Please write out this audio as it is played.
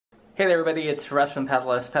Hey there everybody, it's Russ from Paddle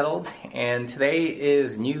Less Pedaled, and today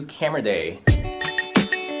is new camera day.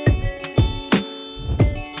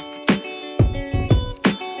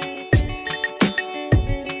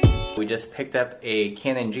 We just picked up a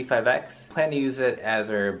Canon G5X. Plan to use it as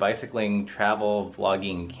our bicycling travel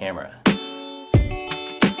vlogging camera.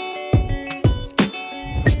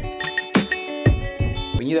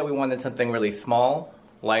 We knew that we wanted something really small,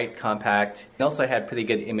 light, compact, and also had pretty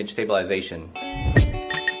good image stabilization.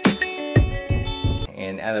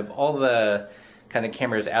 And out of all the kind of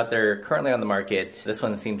cameras out there currently on the market, this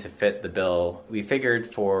one seemed to fit the bill. We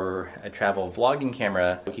figured for a travel vlogging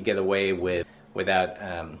camera, we could get away without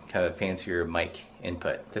kind of fancier mic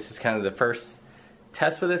input. This is kind of the first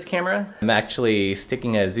test with this camera. I'm actually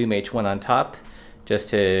sticking a Zoom H1 on top just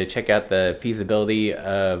to check out the feasibility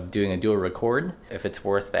of doing a dual record, if it's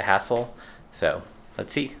worth the hassle. So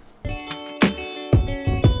let's see.